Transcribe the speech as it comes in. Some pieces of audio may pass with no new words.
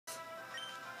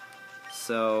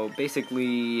So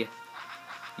basically,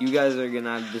 you guys are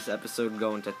gonna have this episode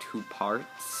go into 2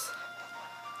 parts.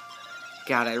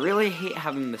 God, I really hate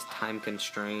having this time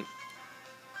constraint.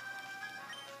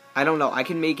 I don't know, I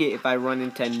can make it if I run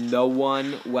into no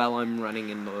one while I'm running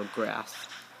in the grass.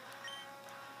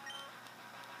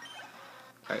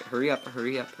 Alright, hurry up,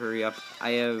 hurry up, hurry up.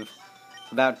 I have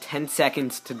about 10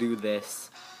 seconds to do this.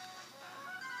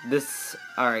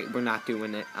 Alright, we're not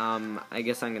doing it. I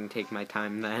guess I'm gonna take my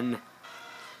time then.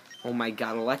 Oh my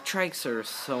god, electrics are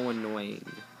so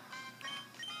annoying.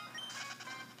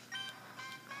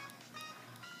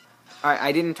 Alright,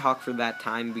 I didn't talk for that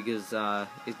time because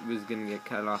it was gonna get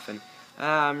cut off, and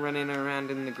I'm running around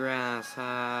in the grass.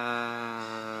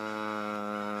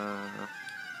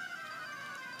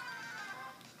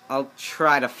 I'll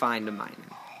try to find a mine.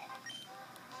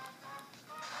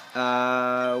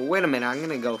 Wait a minute, I'm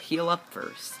gonna go heal up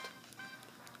first.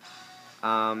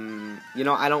 You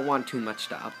know, I don't want too much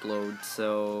to upload,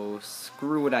 so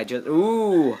screw what I just...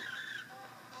 Ooh!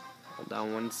 Hold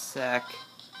on one sec.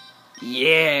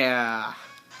 Yeah!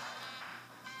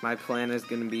 My plan is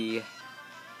gonna be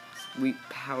sweet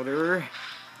powder.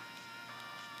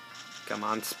 Come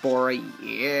on, Spore.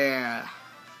 Yeah!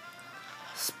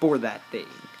 Spore that thing.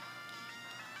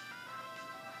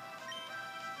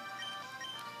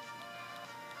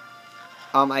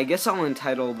 I guess I'll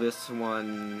entitle this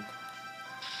one...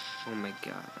 Oh my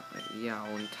god. Yeah,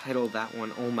 I'll entitle that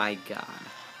one, Oh my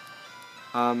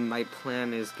god. My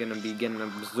plan is gonna be getting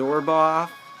Absorb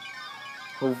off.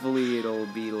 Hopefully it'll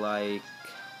be like...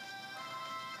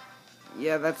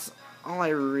 Yeah, that's all I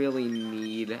really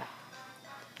need.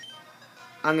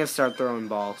 I'm gonna start throwing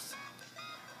balls.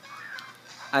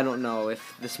 I don't know,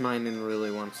 if this Minen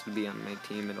really wants to be on my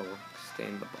team, it'll stay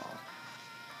in the ball.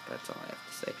 That's all I have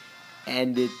to say.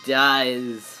 And it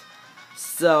does!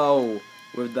 So,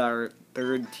 with our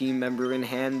 3rd team member in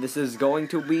hand, this is going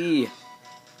to be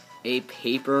a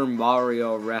Paper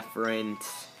Mario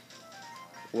reference.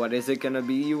 What is it gonna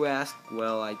be, you ask?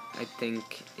 Well, I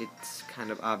think it's kind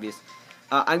of obvious.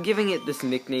 I'm giving it this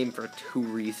nickname for 2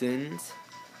 reasons.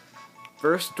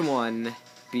 First one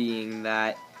being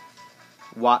that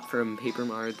Watt from Paper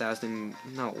Mario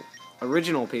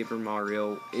original Paper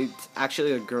Mario, it's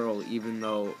actually a girl, even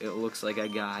though it looks like a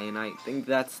guy, and I think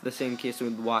that's the same case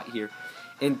with Watt here.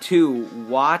 And 2,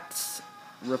 watts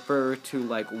refer to,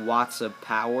 like, watts of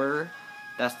power.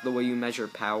 That's the way you measure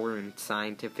power in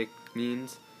scientific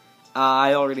means.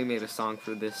 I already made a song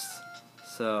for this,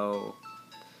 so...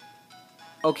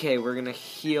 Okay, we're gonna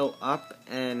heal up,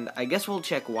 and I guess we'll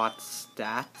check Watt's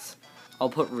stats. I'll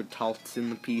put Injoltl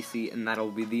in the PC, and that'll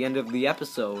be the end of the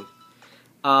episode.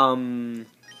 We're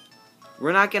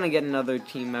not gonna get another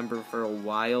team member for a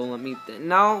while.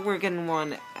 No, we're getting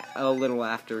one a little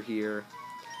after here.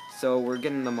 So we're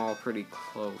getting them all pretty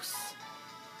close.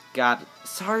 God,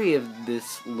 sorry if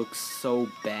this looks so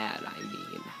bad, I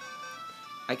mean.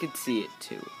 I could see it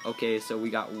too. Okay, so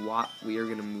we got Watt. We are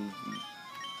gonna move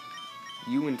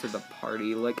you into the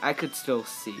party. Like, I could still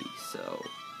see, so...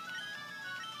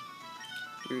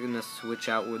 You're gonna switch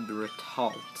out with the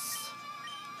Injoltls.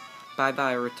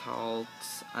 Bye-bye, Injoltls.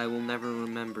 I will never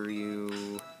remember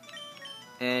you.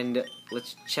 And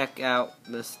let's check out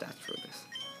the stats for this.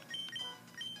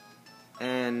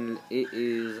 And it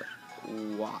is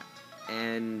Watt.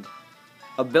 And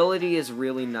ability is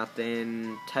really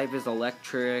nothing. Type is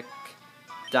electric.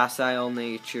 Docile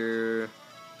nature.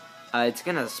 It's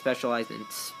gonna specialize in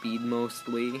speed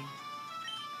mostly.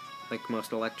 Like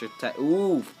most electric type.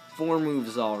 Ooh, 4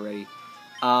 moves already.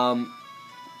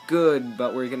 Good,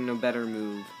 but we're getting a better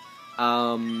move.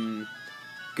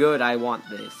 Good, I want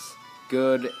this.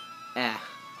 Good,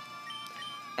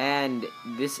 And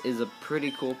this is a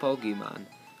pretty cool Pokemon.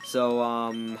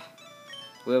 So,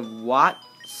 we have Watt,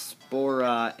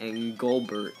 Spora, and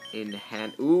Golbert in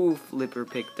hand. Ooh, Flipper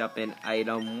picked up an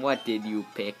item. What did you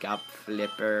pick up,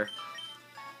 Flipper?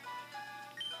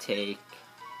 Take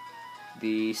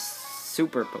the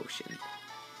Super Potion.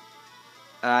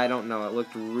 I don't know, it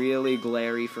looked really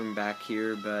glary from back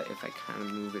here, but if I kind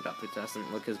of move it up, it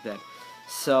doesn't look as bad.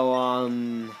 So,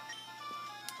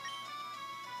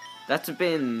 that's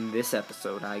been this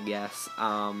episode, I guess.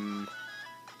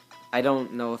 I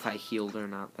don't know if I healed or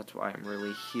not, that's why I'm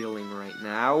really healing right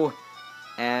now.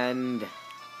 And,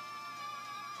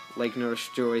 like Nurse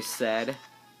Joy said,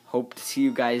 hope to see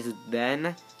you guys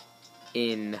then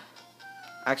in...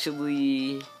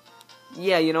 Actually...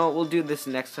 Yeah, you know what, we'll do this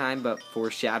next time, but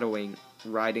foreshadowing,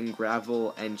 riding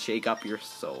gravel, and shake up your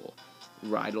soul.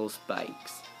 Rydle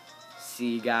spikes.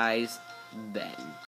 See you guys then.